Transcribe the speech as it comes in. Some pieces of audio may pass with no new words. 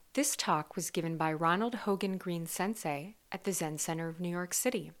This talk was given by Ron Hogen Green Sensei at the Zen Center of New York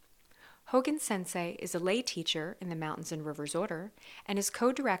City. Hogen Sensei is a lay teacher in the Mountains and Rivers Order and is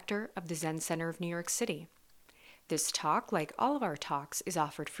co-director of the Zen Center of New York City. This talk, like all of our talks, is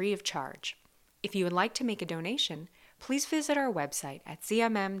offered free of charge. If you would like to make a donation, please visit our website at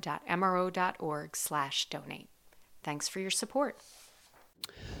zmm.mro.org/donate. Thanks for your support.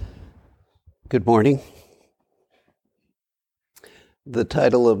 Good morning. The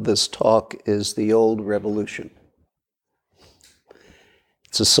title of this talk is The Old Revolution.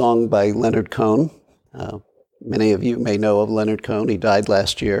 It's a song by Leonard Cohen. Many of you may know of Leonard Cohen. He died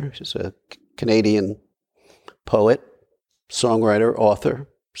last year. He's a Canadian poet, songwriter, author,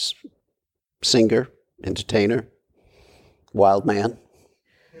 singer, entertainer, wild man.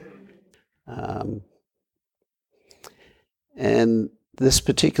 And this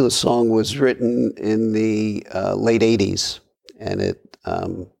particular song was written in the late 80s. And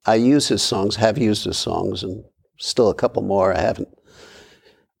I use his songs, have used his songs, and still a couple more I haven't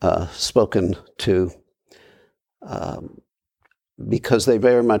spoken to because they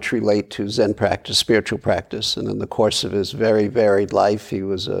very much relate to Zen practice, spiritual practice. And in the course of his very varied life, he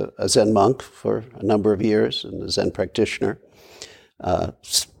was a Zen monk for a number of years and a Zen practitioner,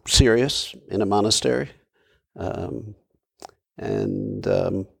 serious in a monastery.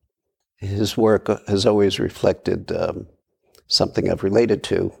 His work has always reflected something I've related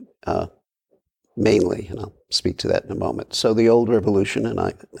to mainly, and I'll speak to that in a moment. So the old revolution,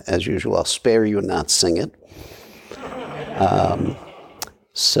 and as usual, I'll spare you and not sing it.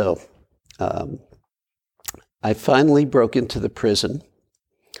 I finally broke into the prison.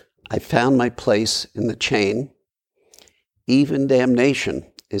 I found my place in the chain. Even damnation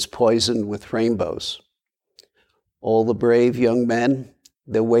is poisoned with rainbows. All the brave young men,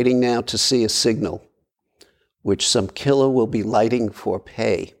 they're waiting now to see a signal, which some killer will be lighting for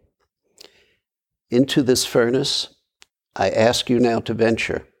pay. Into this furnace, I ask you now to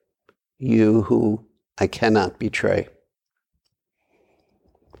venture, you who I cannot betray.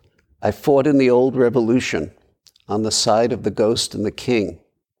 I fought in the old revolution on the side of the ghost and the king.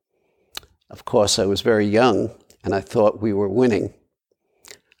 Of course, I was very young, and I thought we were winning.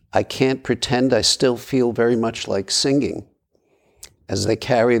 I can't pretend I still feel very much like singing as they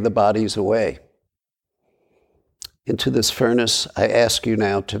carry the bodies away. Into this furnace, I ask you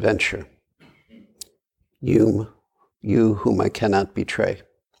now to venture, you whom I cannot betray.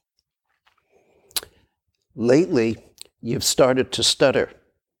 Lately, you've started to stutter,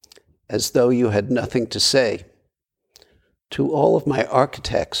 as though you had nothing to say. To all of my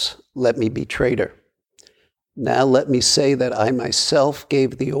architects, let me be traitor. Now let me say that I myself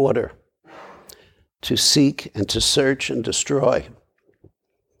gave the order to seek and to search and destroy.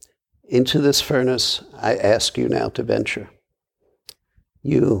 Into this furnace, I ask you now to venture,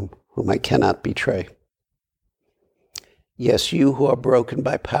 you whom I cannot betray. Yes, you who are broken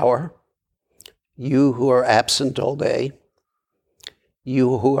by power, you who are absent all day,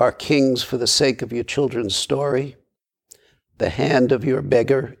 you who are kings for the sake of your children's story, the hand of your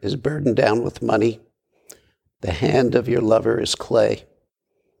beggar is burdened down with money, the hand of your lover is clay.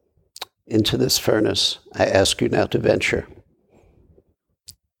 Into this furnace, I ask you now to venture,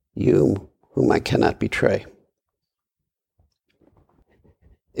 you whom I cannot betray.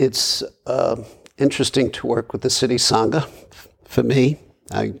 It's interesting to work with the city Sangha. For me,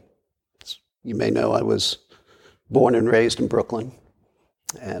 you may know I was born and raised in Brooklyn,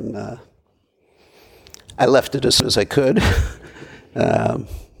 and I left it as soon as I could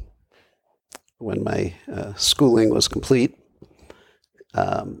when my schooling was complete,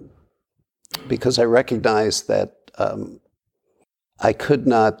 because I recognized that I could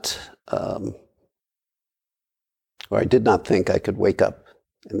not, or I did not think I could wake up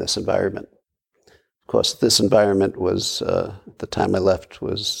in this environment. Of course, this environment was, at the time I left,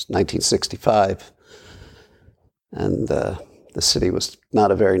 was 1965. And the city was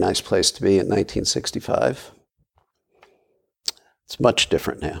not a very nice place to be in 1965. It's much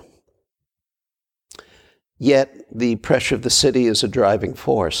different now. Yet, the pressure of the city is a driving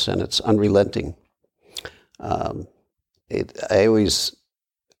force, and it's unrelenting. I always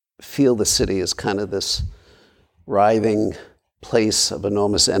feel the city as kind of this writhing place of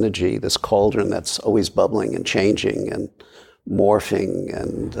enormous energy, this cauldron that's always bubbling and changing and morphing,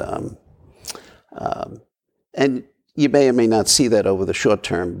 and you may or may not see that over the short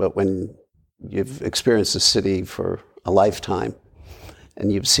term, but when you've experienced the city for a lifetime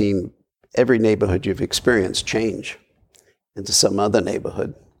and you've seen every neighborhood you've experienced change into some other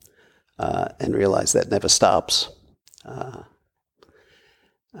neighborhood and realize that never stops,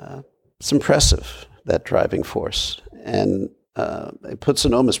 it's impressive, that driving force. And it puts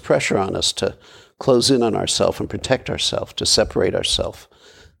enormous pressure on us to close in on ourselves and protect ourselves, to separate ourselves,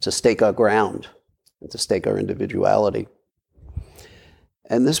 to stake our ground, and to stake our individuality.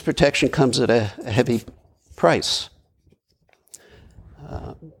 And this protection comes at a heavy price.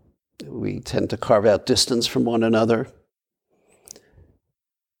 We tend to carve out distance from one another.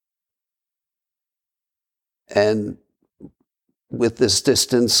 And with this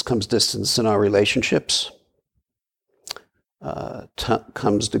distance comes distance in our relationships,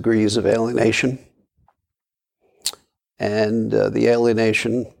 comes degrees of alienation. And the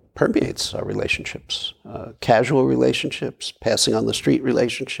alienation permeates our relationships, casual relationships, passing on the street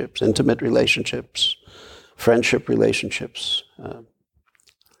relationships, intimate relationships, friendship relationships.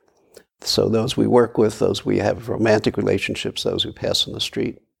 So those we work with, those we have romantic relationships, those we pass on the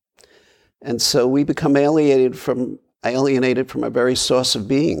street. And so we become alienated from our very source of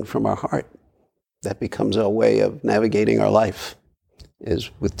being, from our heart. That becomes our way of navigating our life, is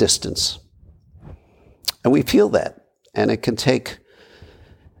with distance. And we feel that. And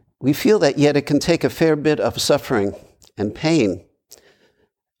we feel that, yet it can take a fair bit of suffering and pain,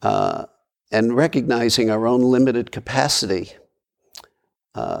 and recognizing our own limited capacity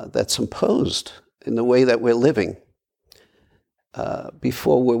that's imposed in the way that we're living,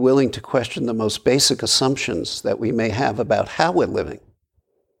 before we're willing to question the most basic assumptions that we may have about how we're living.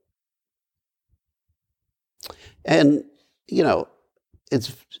 And,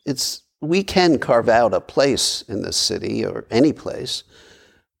 we can carve out a place in this city or any place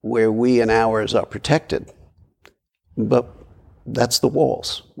where we and ours are protected. But that's the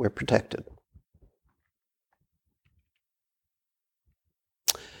walls. We're protected.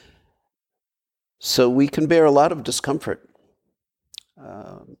 So we can bear a lot of discomfort.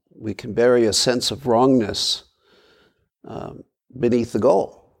 We can bury a sense of wrongness beneath the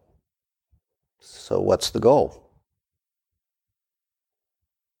goal. So what's the goal?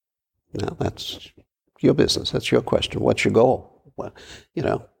 Now, that's your business. That's your question. What's your goal? Well,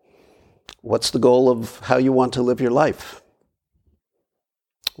 what's the goal of how you want to live your life?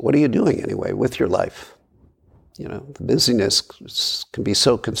 What are you doing anyway with your life? The busyness can be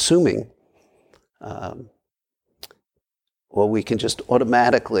so consuming. Or we can just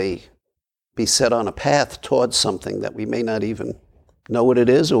automatically be set on a path towards something that we may not even know what it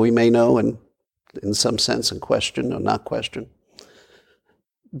is, or we may know and in some sense and question or not question.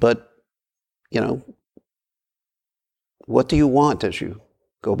 But what do you want as you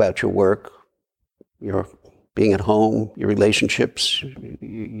go about your work, your being at home, your relationships,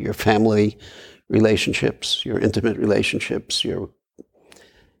 your family relationships, your intimate relationships, your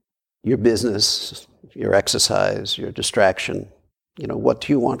business, your exercise, your distraction? What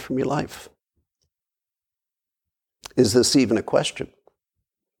do you want from your life? Is this even a question?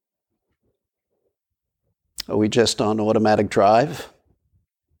 Are we just on automatic drive,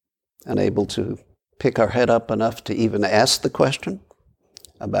 unable to pick our head up enough to even ask the question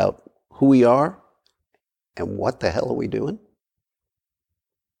about who we are and what the hell are we doing?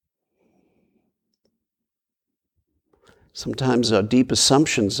 Sometimes our deep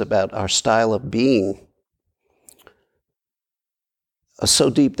assumptions about our style of being are so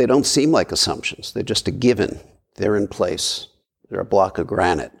deep they don't seem like assumptions. They're just a given. They're in place. They're a block of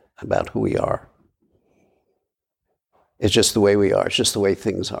granite about who we are. It's just the way we are. It's just the way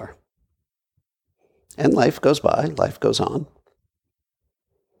things are. And life goes by, life goes on.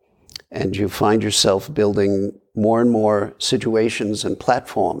 And you find yourself building more and more situations and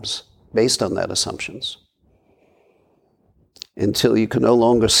platforms based on that assumptions, until you can no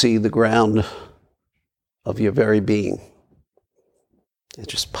longer see the ground of your very being.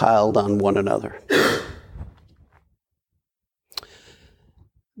 It's just piled on one another.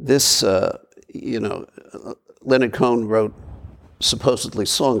 This, Leonard Cohen wrote supposedly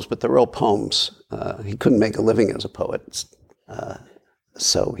songs, but they're all poems. He couldn't make a living as a poet.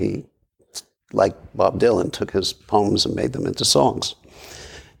 So he, like Bob Dylan, took his poems and made them into songs.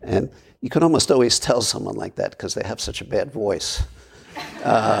 And you can almost always tell someone like that because they have such a bad voice.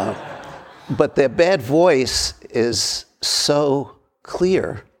 But their bad voice is so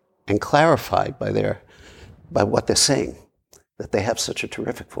clear and clarified by what they're saying, that they have such a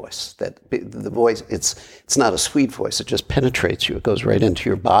terrific voice, that the voice, it's not a sweet voice, it just penetrates you, it goes right into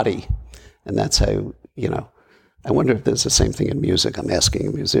your body. And that's how, I wonder if there's the same thing in music. I'm asking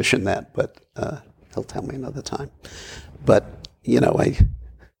a musician that, but he'll tell me another time. But,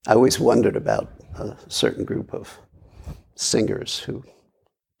 I always wondered about a certain group of singers who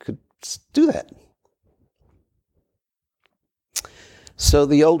could do that. So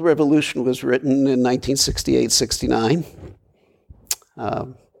the Old Revolution was written in 1968-69,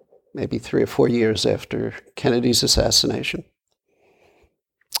 maybe 3 or 4 years after Kennedy's assassination.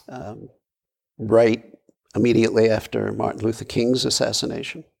 right immediately after Martin Luther King's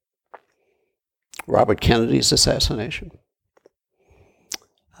assassination, Robert Kennedy's assassination.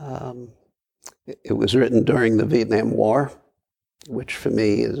 It was written during the Vietnam War, which for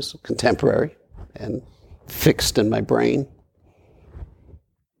me is contemporary and fixed in my brain.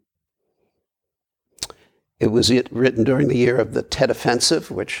 It was written during the year of the Tet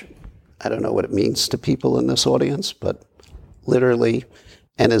Offensive, which I don't know what it means to people in this audience, but literally,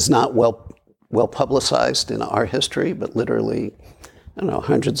 and is not well publicized in our history, but literally, I don't know,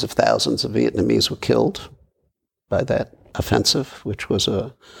 hundreds of thousands of Vietnamese were killed by that offensive, which was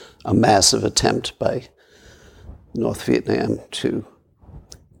a massive attempt by North Vietnam to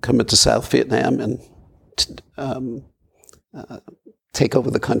come into South Vietnam and take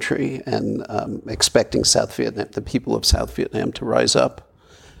over the country, and expecting South Vietnam, the people of South Vietnam, to rise up,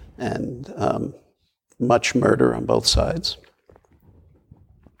 and much murder on both sides.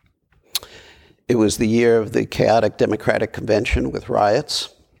 It was the year of the chaotic Democratic Convention with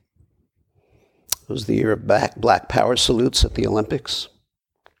riots. It was the year of Black Power salutes at the Olympics.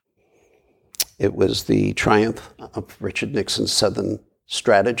 It was the triumph of Richard Nixon's Southern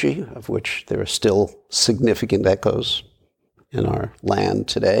strategy, of which there are still significant echoes in our land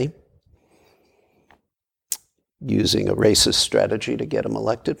today, using a racist strategy to get him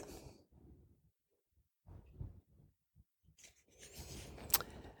elected.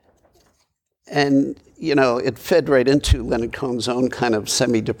 And, you know, it fed right into Leonard Cohen's own kind of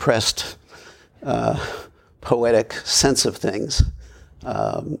semi-depressed, poetic sense of things.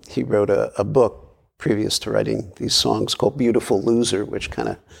 He wrote a book previous to writing these songs called Beautiful Loser, which kind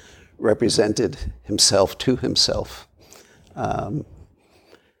of represented himself to himself.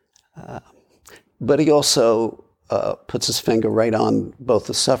 But he also puts his finger right on both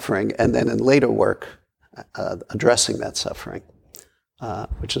the suffering and then in later work addressing that suffering,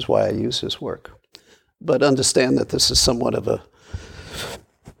 which is why I use his work. But understand that this is somewhat of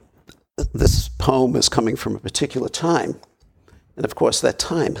this poem is coming from a particular time. And of course, that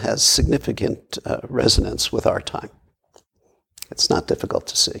time has significant resonance with our time. It's not difficult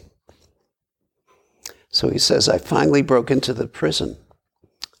to see. So he says, I finally broke into the prison.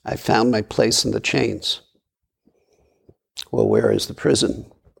 I found my place in the chains. Well, where is the prison?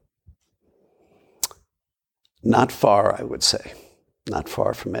 Not far, I would say. Not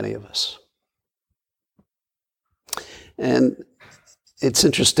far from any of us. And it's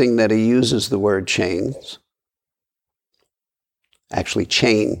interesting that he uses the word chains. Actually,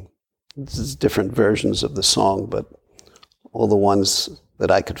 chain. This is different versions of the song, but all the ones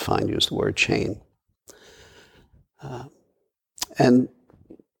that I could find use the word chain. And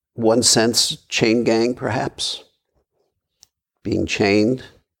one sense, chain gang, perhaps, being chained.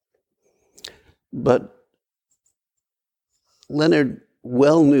 But Leonard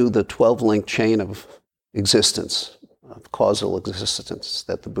well knew the 12-link chain of existence, of causal existence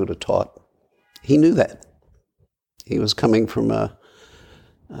that the Buddha taught. He knew that. He was coming from an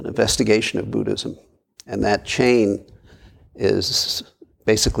investigation of Buddhism. And that chain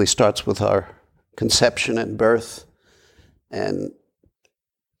basically starts with our conception and birth, and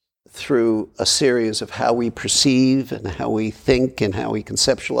through a series of how we perceive and how we think and how we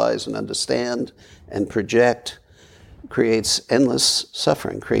conceptualize and understand and project, creates endless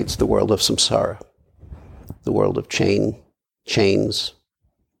suffering, creates the world of samsara, the world of chains,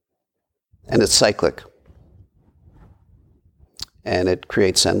 and it's cyclic. And it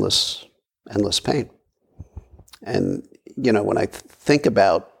creates endless pain. And, you know, when I think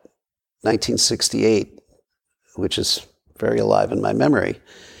about 1968, which is very alive in my memory,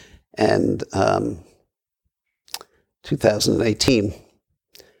 and 2018,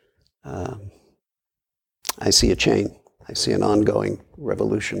 I see a chain. I see an ongoing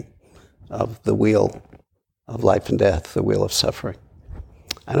revolution of the wheel of life and death, the wheel of suffering.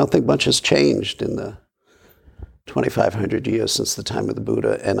 I don't think much has changed in the 2,500 years since the time of the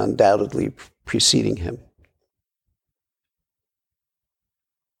Buddha, and undoubtedly preceding him.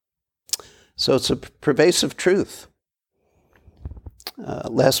 So it's a pervasive truth.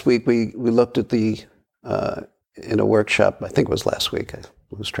 Last week we looked at in a workshop, I think it was last week, I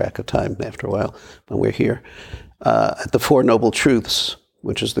lose track of time after a while when we're here, at the Four Noble Truths,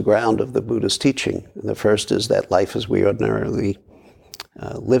 which is the ground of the Buddha's teaching. And the first is that life as we ordinarily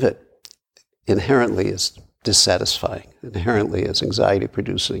live it inherently is dissatisfying, inherently is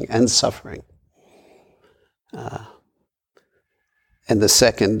anxiety-producing and suffering. And the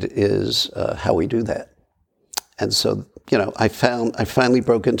second is how we do that. And so, you know, I finally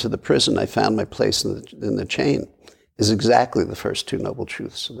broke into the prison. I found my place in the chain. Is exactly the first two noble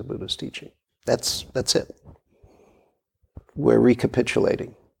truths of the Buddha's teaching. That's it. We're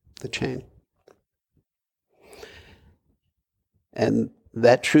recapitulating. the chain. And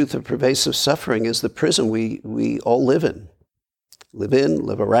that truth of pervasive suffering is the prison we all live in.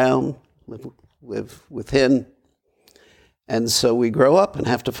 Live around, live within. And so we grow up and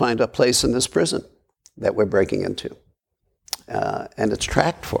have to find a place in this prison that we're breaking into. And it's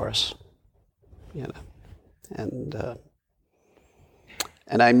tracked for us, you know.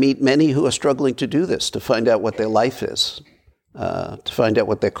 And I meet many who are struggling to do this, to find out what their life is, to find out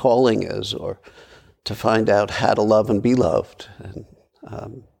what their calling is, or to find out how to love and be loved, and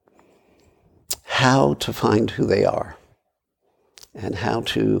how to find who they are, and how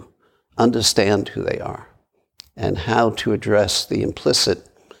to understand who they are, and how to address the implicit,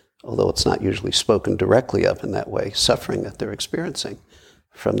 although it's not usually spoken directly of in that way, suffering that they're experiencing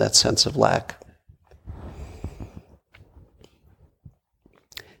from that sense of lack.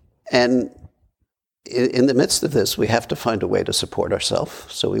 And in the midst of this, we have to find a way to support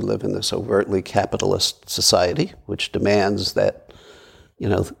ourselves. So we live in this overtly capitalist society, which demands that, you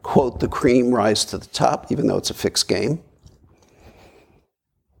know, quote, the cream rise to the top, even though it's a fixed game.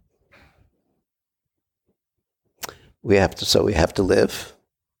 We have to live.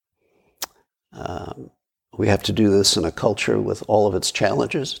 We have to do this in a culture with all of its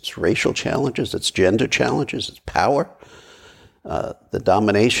challenges, its racial challenges, its gender challenges, its power, the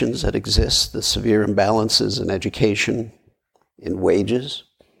dominations that exist, the severe imbalances in education, in wages,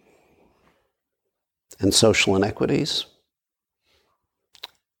 and social inequities,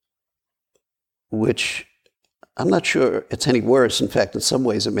 which I'm not sure it's any worse. In fact, in some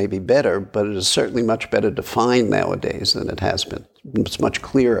ways it may be better, but it is certainly much better defined nowadays than it has been. It's much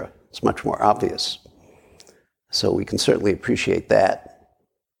clearer. It's much more obvious. So we can certainly appreciate that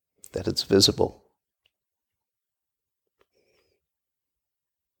it's visible.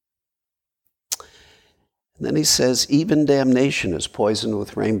 And then he says, even damnation is poisoned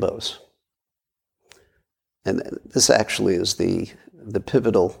with rainbows. And this actually is the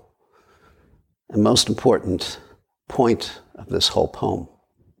pivotal and most important point of this whole poem,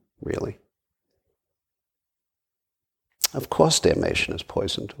 really. Of course, damnation is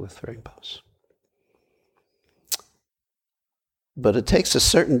poisoned with rainbows. But it takes a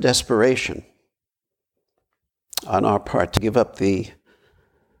certain desperation on our part to give up the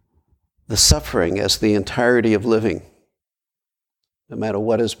suffering as the entirety of living, no matter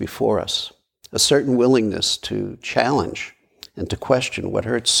what is before us. A certain willingness to challenge and to question what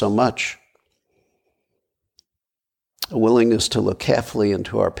hurts so much. A willingness to look carefully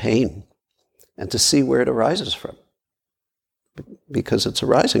into our pain and to see where it arises from, because it's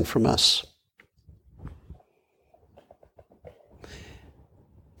arising from us.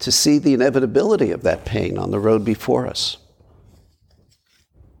 To see the inevitability of that pain on the road before us.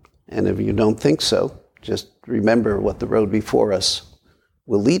 And if you don't think so, just remember what the road before us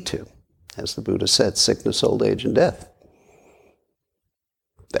will lead to. As the Buddha said, sickness, old age, and death.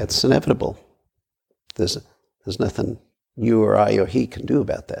 That's inevitable. There's nothing you or I or he can do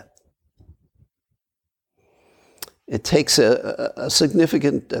about that. It takes a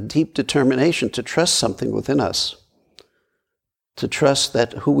significant, a deep determination to trust something within us. To trust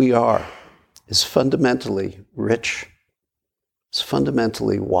that who we are is fundamentally rich. It's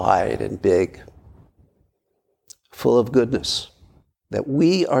fundamentally wide and big, full of goodness. That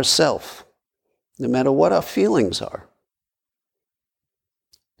we ourselves, no matter what our feelings are,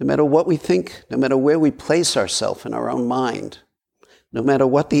 no matter what we think, no matter where we place ourselves in our own mind, no matter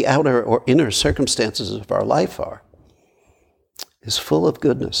what the outer or inner circumstances of our life are, is full of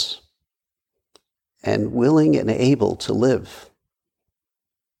goodness and willing and able to live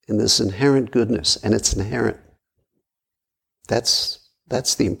in this inherent goodness, and it's inherent. That's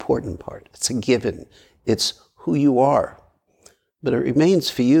the important part. It's a given. It's who you are. But it remains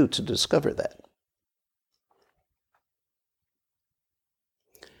for you to discover that.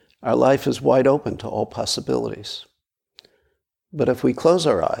 Our life is wide open to all possibilities. But if we close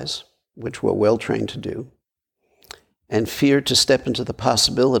our eyes, which we're well trained to do, and fear to step into the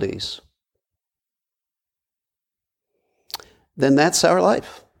possibilities, then that's our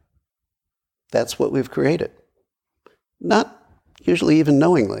life. That's what we've created. Not usually even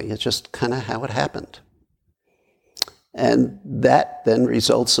knowingly, it's just kind of how it happened. And that then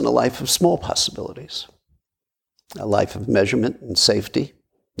results in a life of small possibilities. A life of measurement and safety,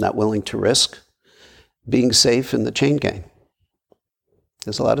 not willing to risk, being safe in the chain gang.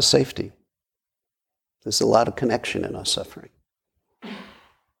 There's a lot of safety. There's a lot of connection in our suffering.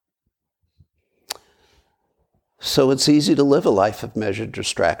 So it's easy to live a life of measured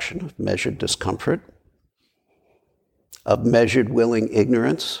distraction, of measured discomfort, of measured willing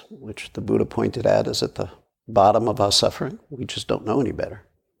ignorance, which the Buddha pointed out is at the bottom of our suffering. We just don't know any better.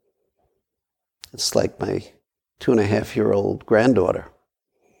 It's like my 2.5-year-old granddaughter,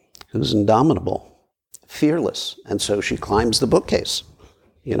 who's indomitable, fearless. And so she climbs the bookcase,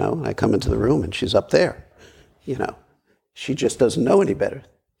 and I come into the room and she's up there, She just doesn't know any better.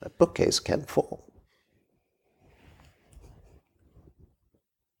 That bookcase can fall.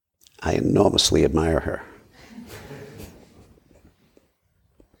 I enormously admire her.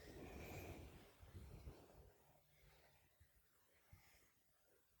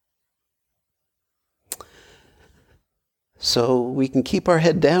 So we can keep our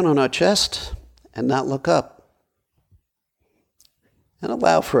head down on our chest and not look up, and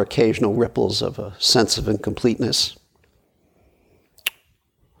allow for occasional ripples of a sense of incompleteness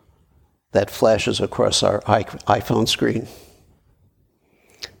that flashes across our iPhone screen.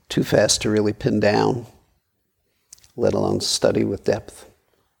 Too fast to really pin down, let alone study with depth.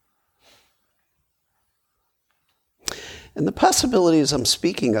 And the possibilities I'm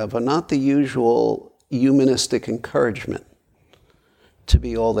speaking of are not the usual humanistic encouragement to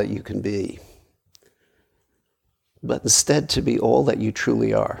be all that you can be, but instead to be all that you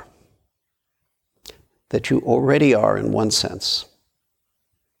truly are, that you already are in one sense,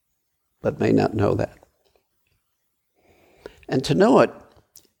 but may not know that. And to know it,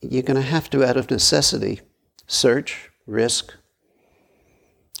 you're going to have to, out of necessity, search, risk,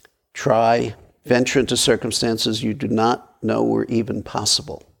 try, venture into circumstances you do not know were even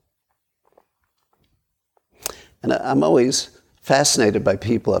possible. And I'm always fascinated by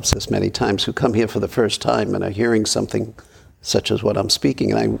people, I've said this many times, who come here for the first time and are hearing something such as what I'm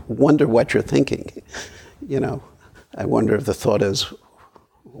speaking, and I wonder what you're thinking. I wonder if the thought is,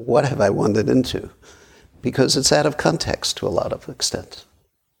 what have I wandered into? Because it's out of context to a lot of extent,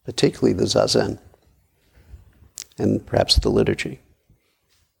 particularly the Zazen and perhaps the liturgy.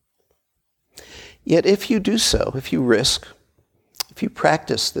 Yet if you do so, if you risk, if you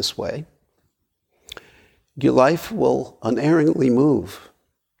practice this way, your life will unerringly move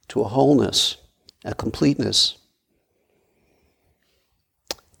to a wholeness, a completeness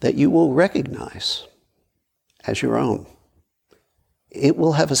that you will recognize as your own. It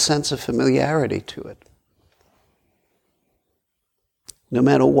will have a sense of familiarity to it. No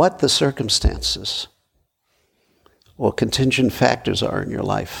matter what the circumstances or contingent factors are in your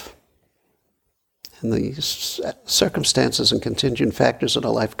life. And the circumstances and contingent factors in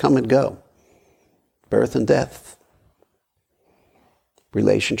our life come and go. Birth and death,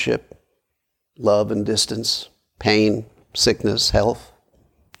 relationship, love and distance, pain, sickness, health,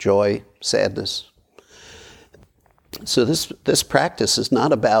 joy, sadness. So this practice is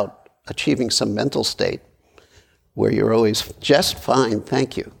not about achieving some mental state where you're always just fine,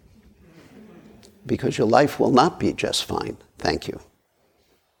 thank you. Because your life will not be just fine, thank you.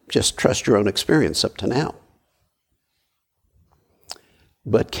 Just trust your own experience up to now.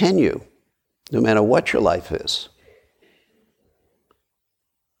 But can you, no matter what your life is,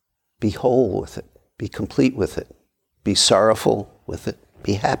 be whole with it, be complete with it, be sorrowful with it,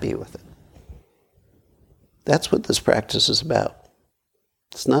 be happy with it? That's what this practice is about.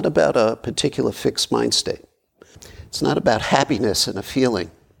 It's not about a particular fixed mind state. It's not about happiness and a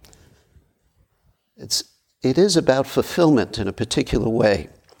feeling. It is about fulfillment in a particular way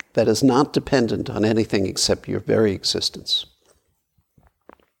that is not dependent on anything except your very existence.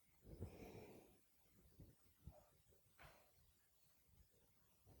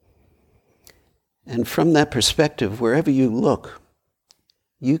 And from that perspective, wherever you look,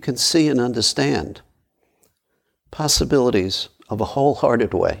 you can see and understand possibilities of a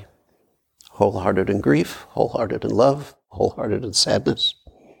wholehearted way. Wholehearted in grief, wholehearted in love, wholehearted in sadness,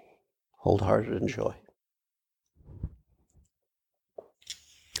 wholehearted in joy.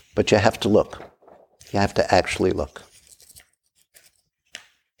 But you have to look. You have to actually look.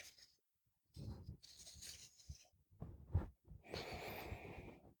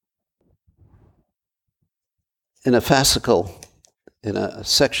 In a fascicle, in a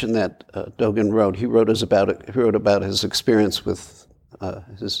section that Dogen wrote, he wrote about his experience with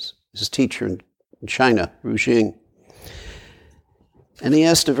his teacher in China, Ru Jing. And he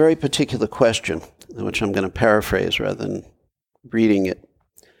asked a very particular question, which I'm going to paraphrase rather than reading it.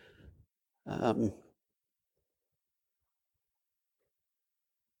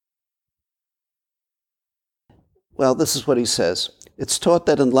 Well, this is what he says. It's taught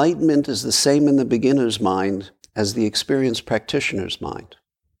that enlightenment is the same in the beginner's mind as the experienced practitioner's mind.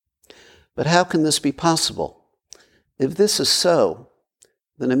 But how can this be possible? If this is so,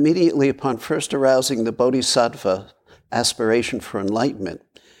 then immediately upon first arousing the bodhisattva aspiration for enlightenment,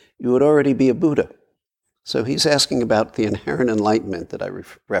 you would already be a Buddha. So he's asking about the inherent enlightenment that I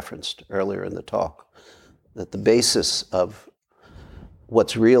referenced earlier in the talk, that the basis of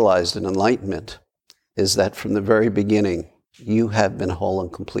what's realized in enlightenment is that from the very beginning, you have been whole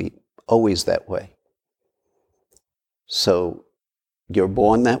and complete, always that way. So you're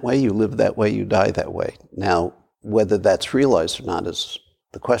born that way, you live that way, you die that way. Now, whether that's realized or not is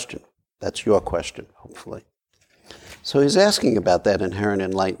the question. That's your question, hopefully. So he's asking about that inherent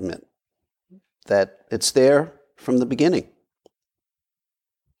enlightenment, that it's there from the beginning.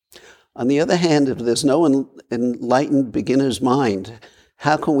 On the other hand, if there's no enlightened beginner's mind,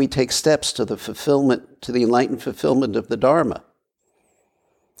 how can we take steps to the enlightened fulfillment of the Dharma?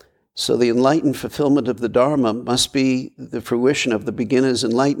 So the enlightened fulfillment of the Dharma must be the fruition of the beginner's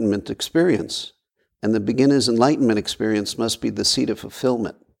enlightenment experience. And the beginner's enlightenment experience must be the seat of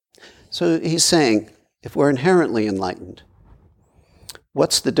fulfillment. So he's saying, if we're inherently enlightened,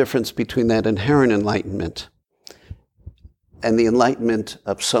 what's the difference between that inherent enlightenment and the enlightenment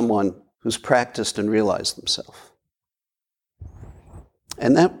of someone who's practiced and realized themselves?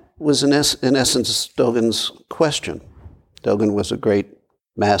 And that was, in essence, Dogen's question. Dogen was a great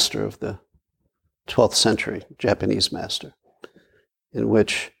master of the 12th century, Japanese master, in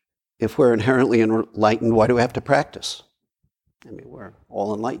which, if we're inherently enlightened, why do we have to practice? I mean, we're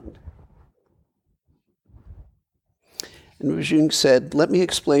all enlightened. And Rujung said, let me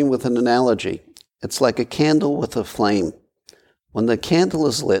explain with an analogy. It's like a candle with a flame. When the candle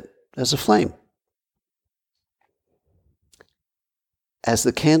is lit, there's a flame. As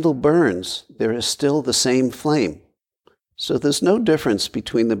the candle burns, there is still the same flame. So there's no difference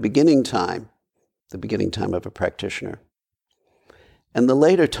between the beginning time of a practitioner, and the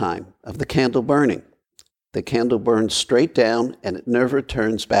later time of the candle burning. The candle burns straight down and it never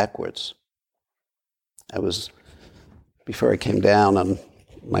turns backwards. Before I came down on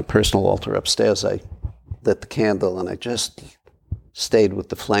my personal altar upstairs, I lit the candle and I just stayed with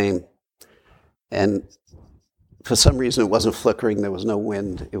the flame. And for some reason it wasn't flickering, there was no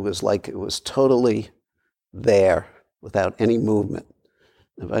wind. It was like it was totally there without any movement.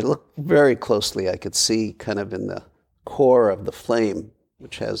 If I looked very closely, I could see kind of in the core of the flame,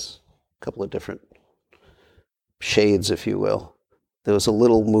 which has a couple of different shades, if you will, there was a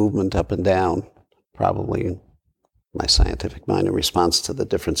little movement up and down, probably in my scientific mind in response to the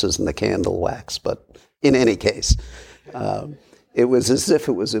differences in the candle wax. But in any case, it was as if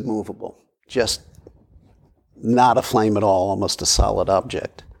it was immovable, just not a flame at all, almost a solid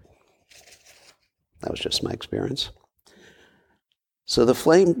object. That was just my experience. So the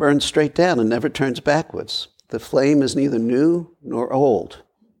flame burns straight down and never turns backwards. The flame is neither new nor old.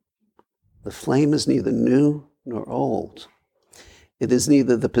 The flame is neither new nor old. It is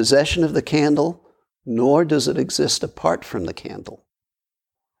neither the possession of the candle, nor does it exist apart from the candle.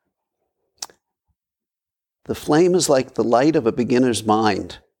 The flame is like the light of a beginner's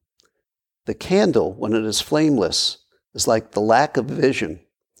mind. The candle, when it is flameless, is like the lack of vision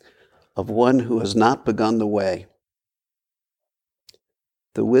of one who has not begun the way.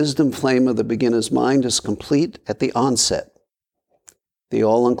 The wisdom flame of the beginner's mind is complete at the onset. The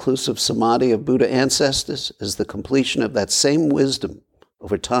all-inclusive samadhi of Buddha ancestors is the completion of that same wisdom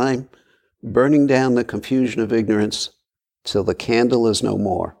over time, burning down the confusion of ignorance till the candle is no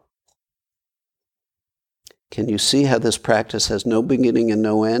more. Can you see how this practice has no beginning and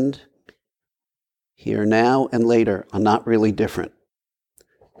no end? Here, now, and later are not really different.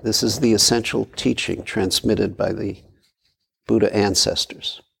 This is the essential teaching transmitted by the Buddha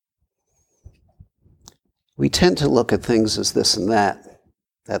ancestors. We tend to look at things as this and that.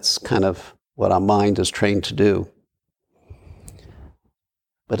 That's kind of what our mind is trained to do.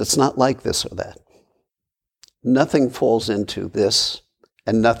 But it's not like this or that. Nothing falls into this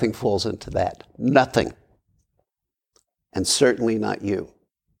and nothing falls into that. Nothing. And certainly not you.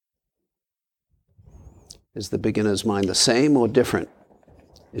 Is the beginner's mind the same or different?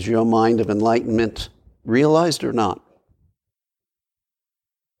 Is your mind of enlightenment realized or not?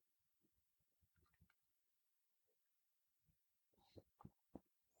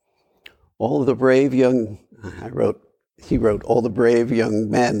 All the brave young, he wrote, all the brave young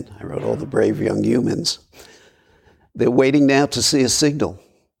men, I wrote all the brave young humans. They're waiting now to see a signal,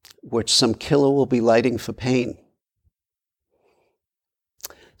 which some killer will be lighting for pain.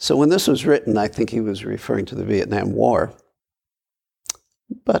 So when this was written, I think he was referring to the Vietnam War.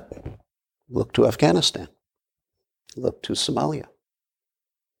 But look to Afghanistan. Look to Somalia.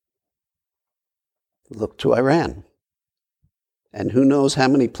 Look to Iran. And who knows how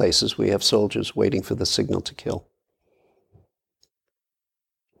many places we have soldiers waiting for the signal to kill.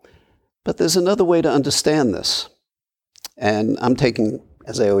 But there's another way to understand this. And I'm taking,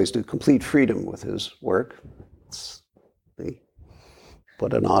 as I always do, complete freedom with his work. It's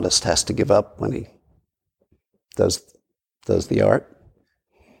what an artist has to give up when he does the art.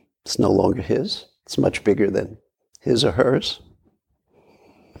 It's no longer his. It's much bigger than his or hers.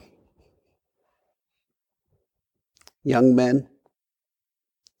 Young men,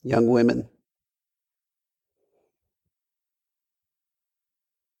 young women,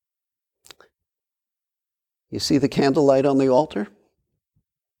 you see the candlelight on the altar?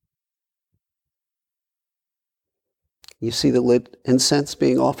 You see the lit incense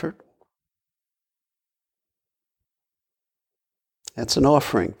being offered? That's an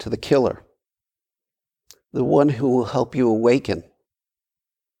offering to the killer, the one who will help you awaken.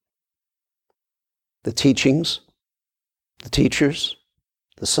 The teachings, the teachers,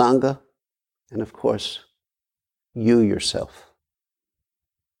 the Sangha, and of course, you yourself.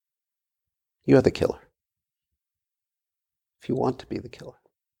 You're the killer, if you want to be the killer.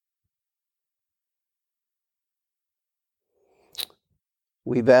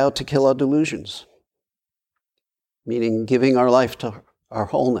 We vow to kill our delusions, meaning giving our life to our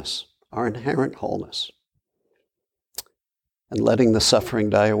wholeness, our inherent wholeness, and letting the suffering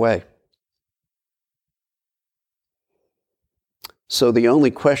die away. So the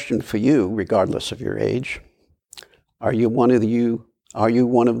only question for you, regardless of your age, are you one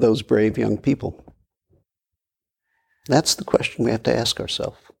of those brave young people? That's the question we have to ask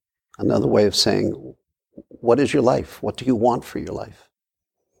ourselves. Another way of saying, what is your life? What do you want for your life?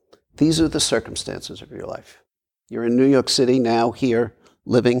 These are the circumstances of your life. You're in New York City now, here,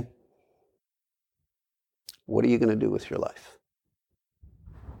 living. What are you going to do with your life?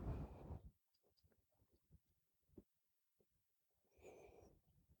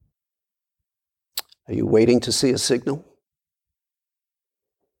 Are you waiting to see a signal?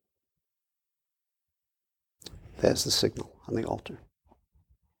 There's the signal on the altar.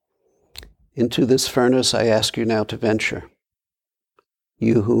 Into this furnace I ask you now to venture,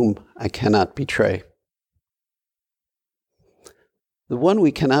 you whom I cannot betray. The one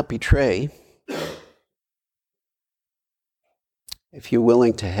we cannot betray, if you're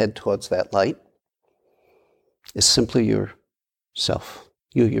willing to head towards that light, is simply yourself,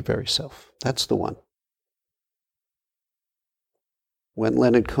 your very self. That's the one. When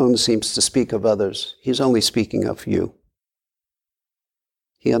Leonard Cohen seems to speak of others, he's only speaking of you.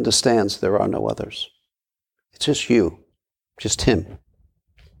 He understands there are no others. It's just you, just him.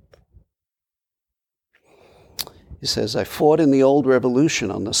 He says, I fought in the old revolution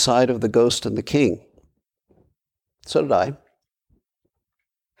on the side of the ghost and the king. So did I.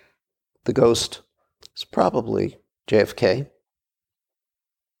 The ghost is probably JFK.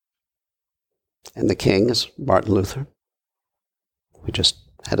 And the king is Martin Luther. We just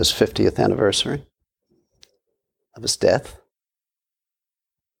had his 50th anniversary of his death.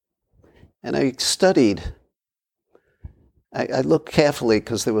 And I studied, I looked carefully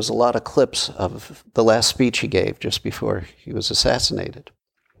because there was a lot of clips of the last speech he gave just before he was assassinated.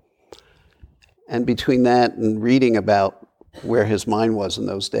 And between that and reading about where his mind was in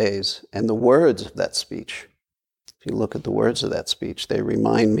those days and the words of that speech, if you look at the words of that speech, they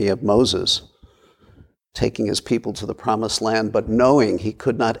remind me of Moses taking his people to the promised land, but knowing he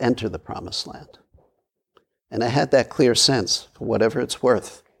could not enter the promised land. And I had that clear sense, for whatever it's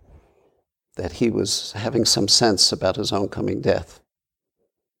worth, that he was having some sense about his own coming death.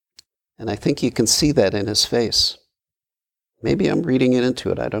 And I think you can see that in his face. Maybe I'm reading it into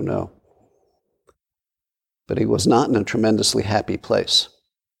it, I don't know. But he was not in a tremendously happy place.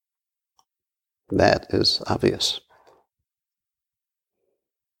 That is obvious.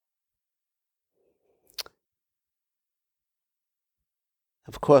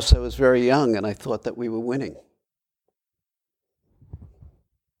 Of course, I was very young and I thought that we were winning.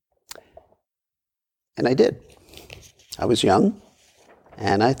 And I did. I was young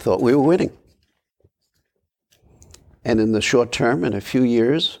and I thought we were winning. And in the short term, in a few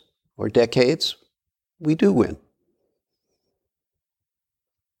years or decades, we do win.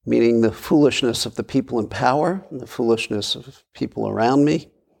 Meaning the foolishness of the people in power and the foolishness of people around me,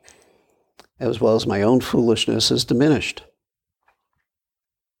 as well as my own foolishness, is diminished.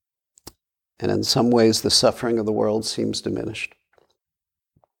 And in some ways, the suffering of the world seems diminished.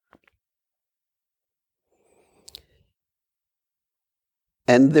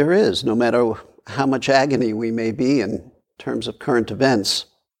 And there is, no matter how much agony we may be in terms of current events,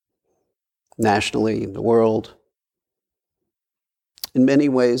 nationally, in the world, in many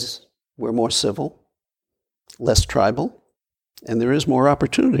ways, we're more civil, less tribal, and there is more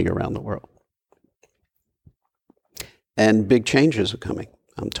opportunity around the world. And big changes are coming,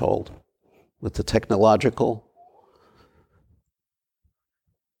 I'm told, with the technological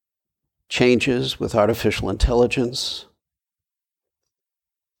changes, with artificial intelligence.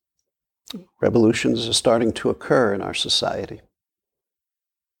 Revolutions are starting to occur in our society.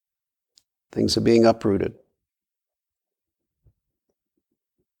 Things are being uprooted.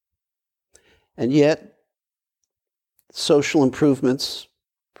 And yet, social improvements,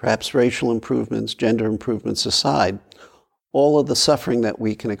 perhaps racial improvements, gender improvements aside, all of the suffering that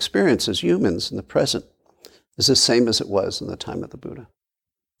we can experience as humans in the present is the same as it was in the time of the Buddha.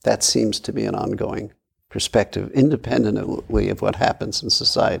 That seems to be an ongoing perspective, independently of what happens in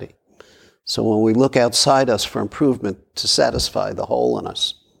society. So when we look outside us for improvement to satisfy the hole in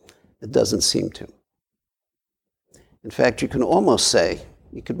us, it doesn't seem to. In fact, you can almost say,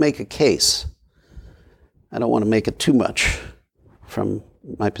 you could make a case. I don't want to make it too much from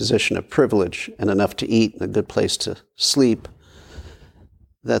my position of privilege and enough to eat and a good place to sleep,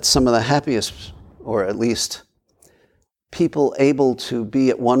 that some of the happiest, or at least people able to be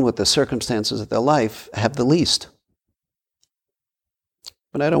at one with the circumstances of their life, have the least.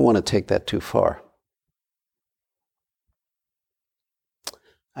 But I don't want to take that too far.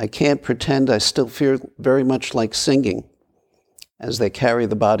 I can't pretend I still feel very much like singing as they carry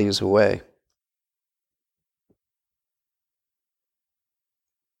the bodies away.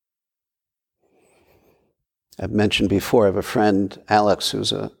 I've mentioned before, I have a friend, Alex,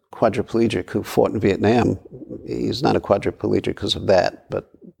 who's a quadriplegic who fought in Vietnam. He's not a quadriplegic because of that, but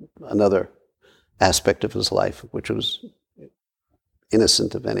another aspect of his life, which was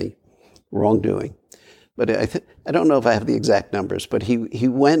innocent of any wrongdoing. But I don't know if I have the exact numbers, but he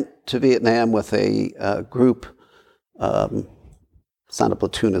went to Vietnam with a group, it's not a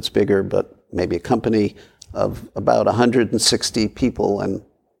platoon, it's bigger, but maybe a company of about 160 people, and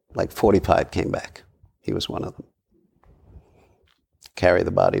like 45 came back. He was one of them. Carry the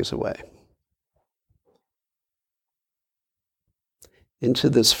bodies away. Into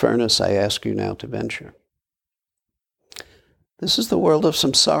this furnace I ask you now to venture. This is the world of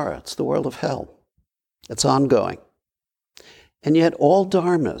samsara. It's the world of hell. It's ongoing. And yet all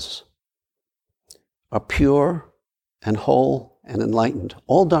dharmas are pure and whole and enlightened.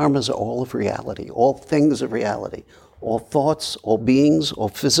 All dharmas are all of reality, all things of reality, all thoughts, all beings, all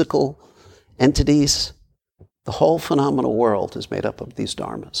physical entities. The whole phenomenal world is made up of these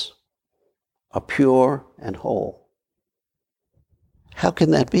dharmas, are pure and whole. How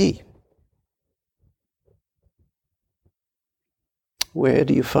can that be? Where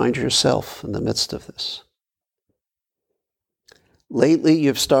do you find yourself in the midst of this? Lately,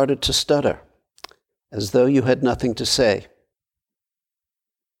 you've started to stutter, as though you had nothing to say.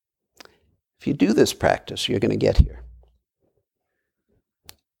 If you do this practice, you're going to get here.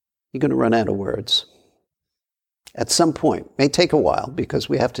 You're going to run out of words. At some point, it may take a while, because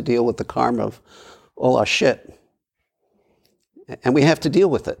we have to deal with the karma of all our shit. And we have to deal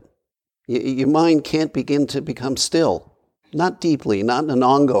with it. Your mind can't begin to become still. Not deeply, not in an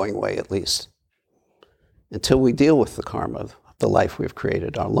ongoing way at least, until we deal with the karma of the life we've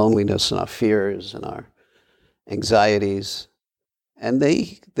created, our loneliness and our fears and our anxieties. And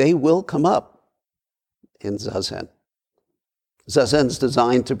they will come up in Zazen. Zazen's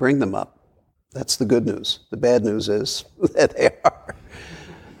designed to bring them up. That's the good news. The bad news is that they are.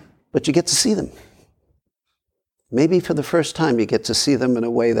 But you get to see them. Maybe for the first time you get to see them in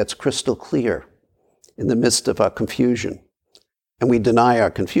a way that's crystal clear in the midst of our confusion. And we deny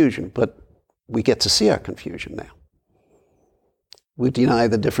our confusion, but we get to see our confusion now. We deny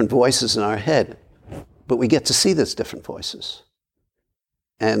the different voices in our head, but we get to see these different voices.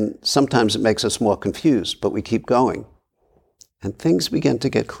 And sometimes it makes us more confused, but we keep going. And things begin to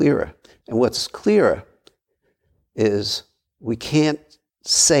get clearer. And what's clearer is we can't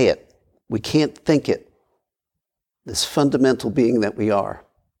say it. We can't think it. This fundamental being that we are.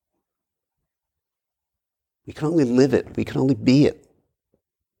 We can only live it. We can only be it.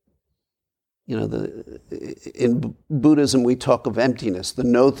 You know, in Buddhism, we talk of emptiness, the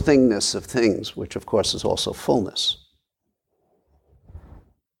no-thingness of things, which of course is also fullness.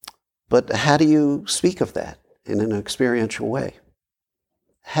 But how do you speak of that in an experiential way?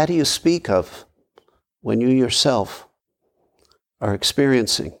 How do you speak of when you yourself are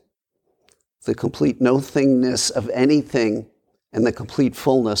experiencing the complete no-thingness of anything and the complete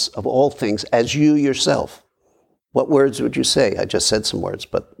fullness of all things as you yourself? What words would you say? I just said some words,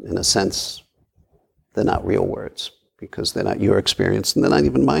 but in a sense, they're not real words because they're not your experience and they're not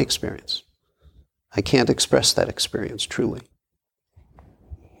even my experience. I can't express that experience truly.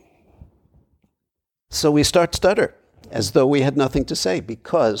 So we start to stutter as though we had nothing to say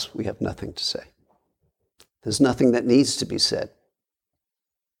because we have nothing to say. There's nothing that needs to be said.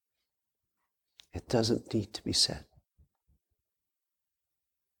 It doesn't need to be said.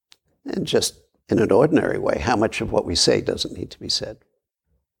 And just in an ordinary way, how much of what we say doesn't need to be said?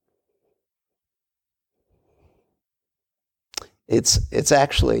 It's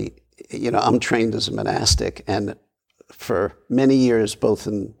actually, I'm trained as a monastic, and for many years, both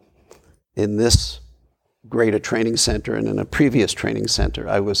in this greater training center and in a previous training center,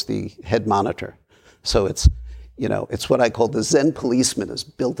 I was the head monitor. So it's what I call the Zen policeman is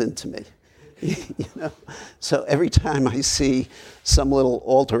built into me. So every time I see some little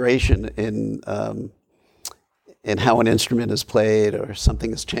alteration in how an instrument is played or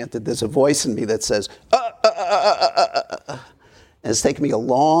something is chanted, there's a voice in me that says, And it's taken me a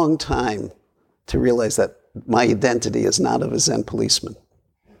long time to realize that my identity is not of a Zen policeman.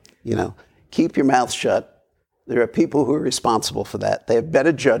 Keep your mouth shut. There are people who are responsible for that. They have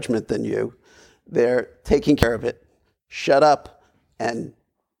better judgment than you. They're taking care of it. Shut up and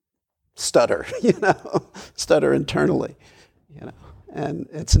stutter, stutter internally, And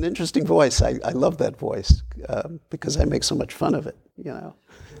it's an interesting voice. I love that voice because I make so much fun of it,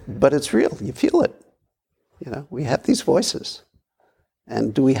 But it's real. You feel it. We have these voices.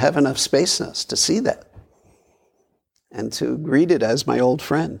 And do we have enough space in us to see that? And to greet it as my old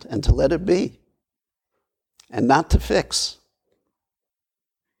friend and to let it be. And not to fix.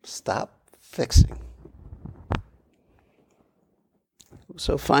 Stop fixing.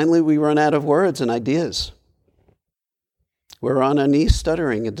 So finally we run out of words and ideas. We're on our knees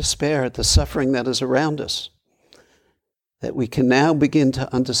stuttering in despair at the suffering that is around us, that we can now begin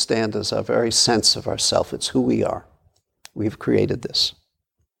to understand as our very sense of ourself. It's who we are. We've created this.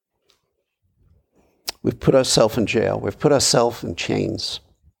 We've put ourselves in jail. We've put ourselves in chains.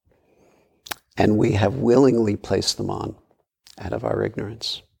 And we have willingly placed them on out of our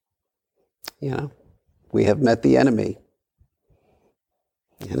ignorance. We have met the enemy.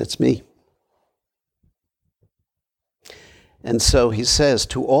 And it's me. And so he says,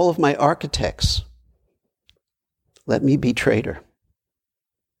 to all of my architects, let me be traitor.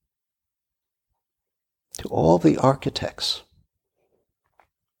 To all the architects,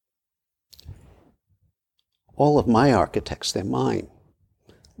 all of my architects, they're mine.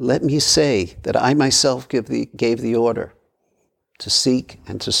 Let me say that I myself gave the order to seek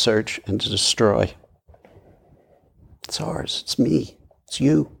and to search and to destroy. It's ours. It's me. It's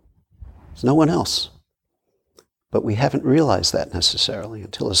you. It's no one else. But we haven't realized that necessarily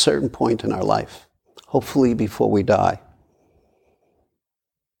until a certain point in our life, hopefully before we die.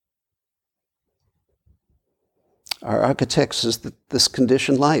 Our architects is this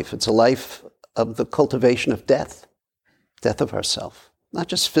conditioned life. It's a life of the cultivation of death of ourself. Not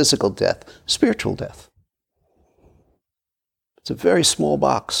just physical death, spiritual death. It's a very small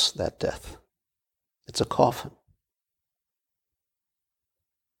box, that death. It's a coffin.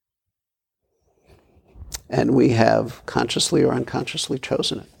 And we have consciously or unconsciously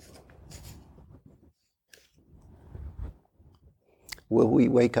chosen it. Will we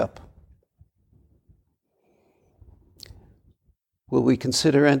wake up? Will we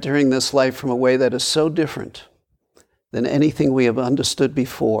consider entering this life from a way that is so different than anything we have understood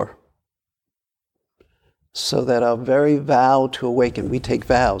before, so that our very vow to awaken, we take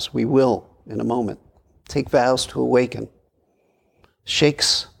vows, we will in a moment, take vows to awaken,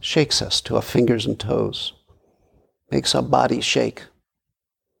 shakes us to our fingers and toes, makes our body shake.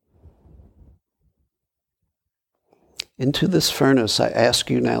 Into this furnace I ask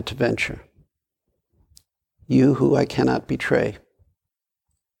you now to venture, you who I cannot betray.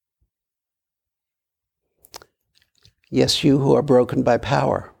 Yes, you who are broken by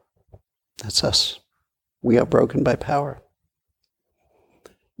power. That's us. We are broken by power.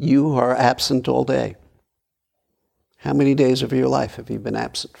 You who are absent all day. How many days of your life have you been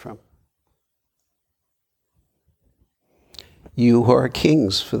absent from? You who are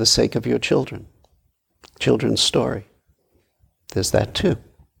kings for the sake of your children. Children's story. There's that too.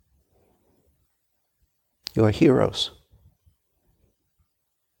 You are heroes.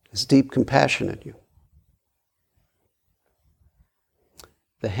 There's deep compassion in you.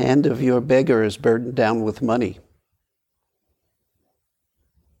 The hand of your beggar is burdened down with money.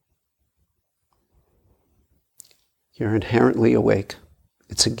 You're inherently awake.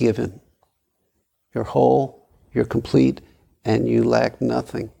 It's a given. You're whole, you're complete, and you lack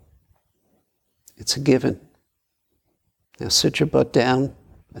nothing. It's a given. Now sit your butt down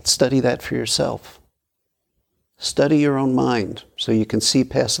and study that for yourself. Study your own mind so you can see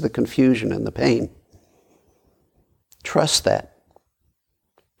past the confusion and the pain. Trust that.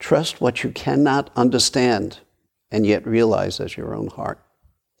 Trust what you cannot understand and yet realize as your own heart.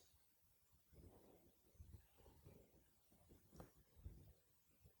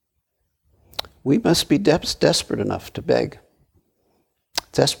 We must be desperate enough to beg,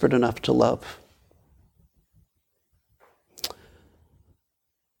 desperate enough to love.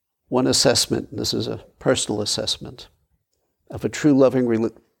 One assessment, this is a personal assessment, of a true loving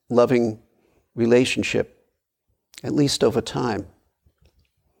loving relationship, at least over time,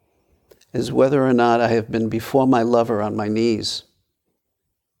 is whether or not I have been before my lover on my knees,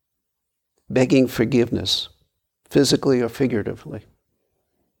 begging forgiveness, physically or figuratively,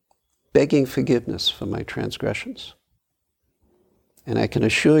 begging forgiveness for my transgressions. And I can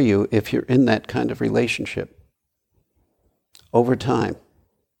assure you, if you're in that kind of relationship, over time,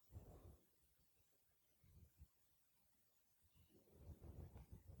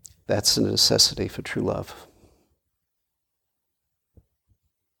 that's a necessity for true love.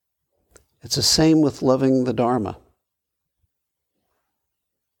 It's the same with loving the Dharma.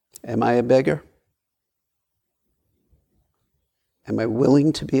 Am I a beggar? Am I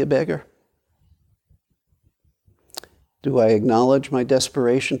willing to be a beggar? Do I acknowledge my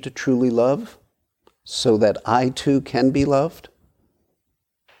desperation to truly love so that I too can be loved?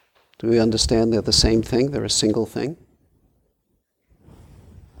 Do we understand they're the same thing? They're a single thing?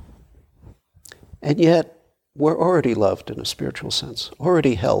 And yet, we're already loved in a spiritual sense,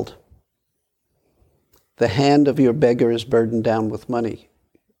 already held. The hand of your beggar is burdened down with money.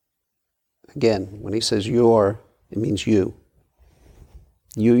 Again, when he says your, it means you.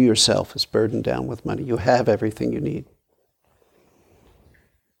 You yourself is burdened down with money. You have everything you need.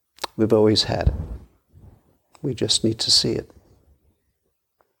 We've always had it. We just need to see it.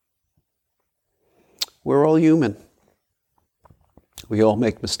 We're all human. We all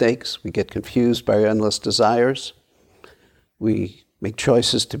make mistakes. We get confused by our endless desires. We make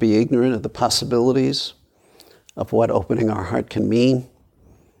choices to be ignorant of the possibilities of what opening our heart can mean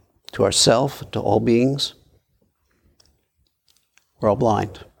to ourselves, to all beings. We're all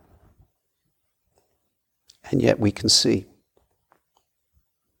blind. And yet we can see.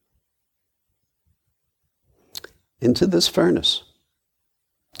 Into this furnace,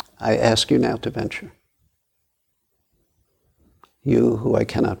 I ask you now to venture. You who I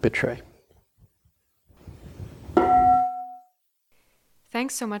cannot betray.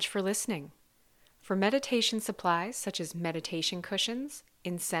 Thanks so much for listening. For meditation supplies such as meditation cushions,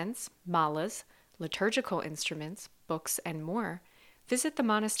 incense, malas, liturgical instruments, books, and more, visit the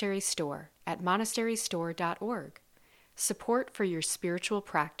monastery store at monasterystore.org. Support for your spiritual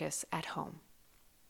practice at home.